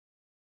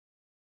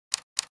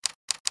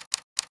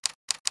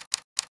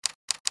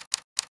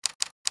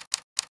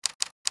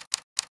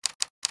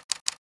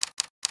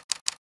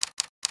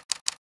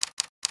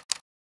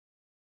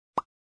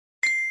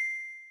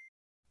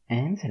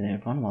And hello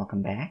everyone,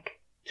 welcome back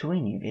to a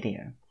new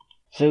video.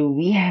 So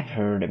we have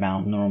heard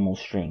about normal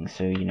strings,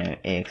 so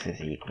x is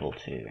equal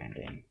to and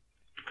then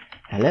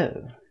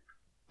hello.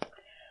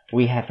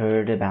 We have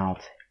heard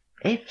about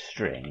if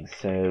strings,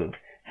 so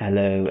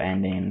hello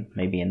and then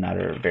maybe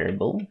another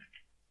variable.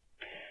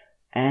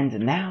 And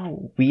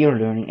now we are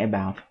learning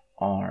about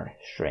R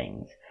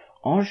strings.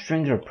 R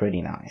strings are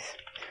pretty nice.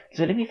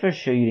 So let me first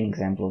show you an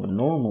example of a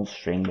normal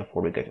string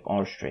before we go to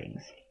R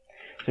strings.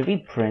 So if we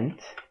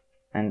print,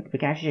 and we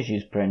can actually just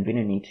use print, we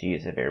don't need to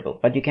use a variable,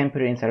 but you can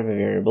put it inside of a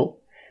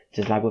variable,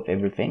 just like with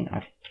everything.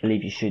 I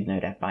believe you should know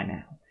that by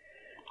now.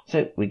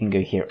 So we can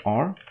go here,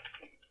 R,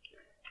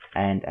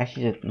 and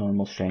actually just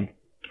normal string,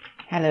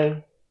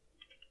 hello,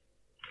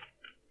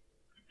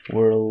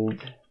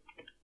 world,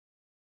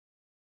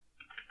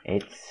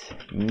 it's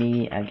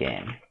me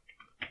again.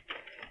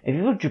 If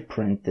we were to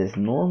print this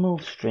normal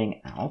string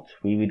out,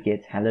 we would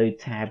get hello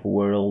tab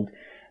world,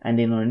 and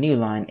then on a new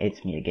line,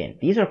 it's me again.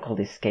 These are called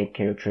escape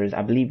characters.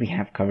 I believe we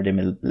have covered them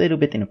a little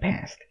bit in the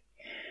past.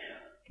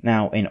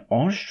 Now, an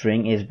R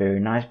string is very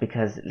nice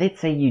because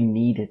let's say you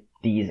need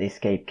these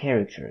escape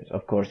characters.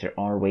 Of course, there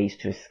are ways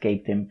to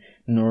escape them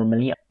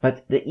normally,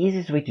 but the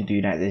easiest way to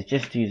do that is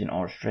just to use an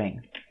R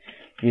string.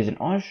 Use an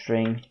R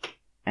string,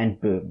 and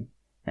boom.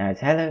 Now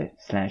it's hello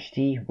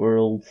 /t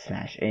world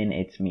 /n,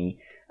 it's me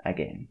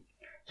again.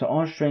 So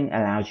R string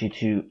allows you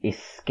to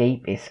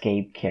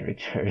escape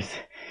characters.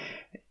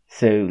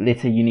 So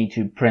let's say you need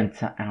to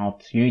print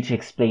out, you need to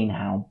explain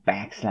how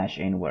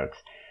 \n works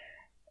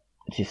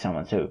to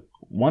someone. So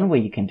one way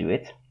you can do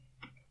it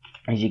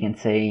is you can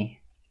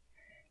say,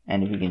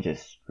 and if you can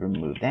just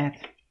remove that,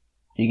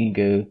 you can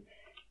go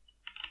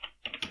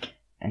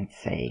and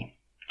say,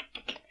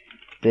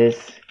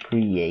 this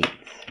creates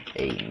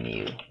a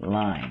new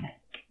line.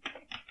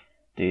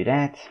 Do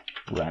that,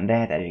 run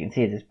that, as you can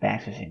see this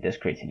 \n, this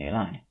creates a new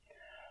line.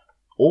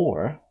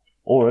 Or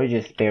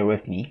just bear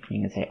with me,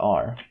 you can say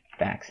R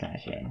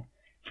 \n,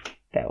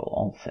 that will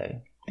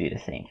also do the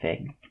same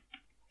thing.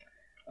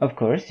 Of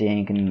course, yeah,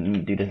 you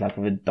can do this like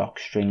with a doc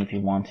string if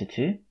you wanted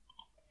to,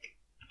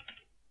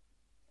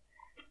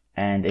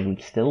 and it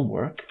would still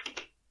work.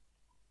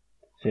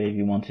 So if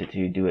you wanted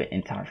to do an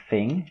entire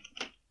thing,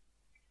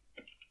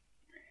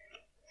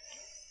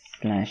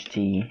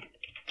 /t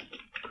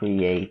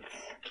creates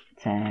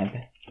tab,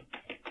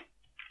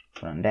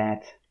 run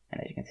that,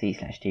 and as you can see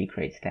 /t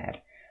creates tab.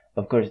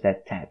 Of course,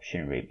 that tab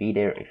shouldn't really be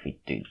there. If we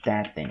do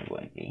that, then it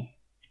won't be.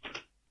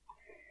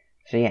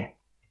 So yeah,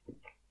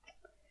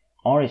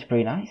 R is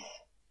pretty nice.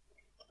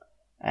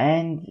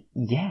 And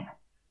yeah,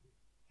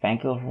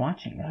 thank you all for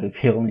watching. I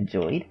hope you all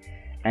enjoyed,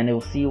 and I will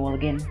see you all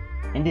again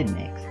in the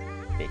next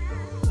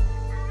video.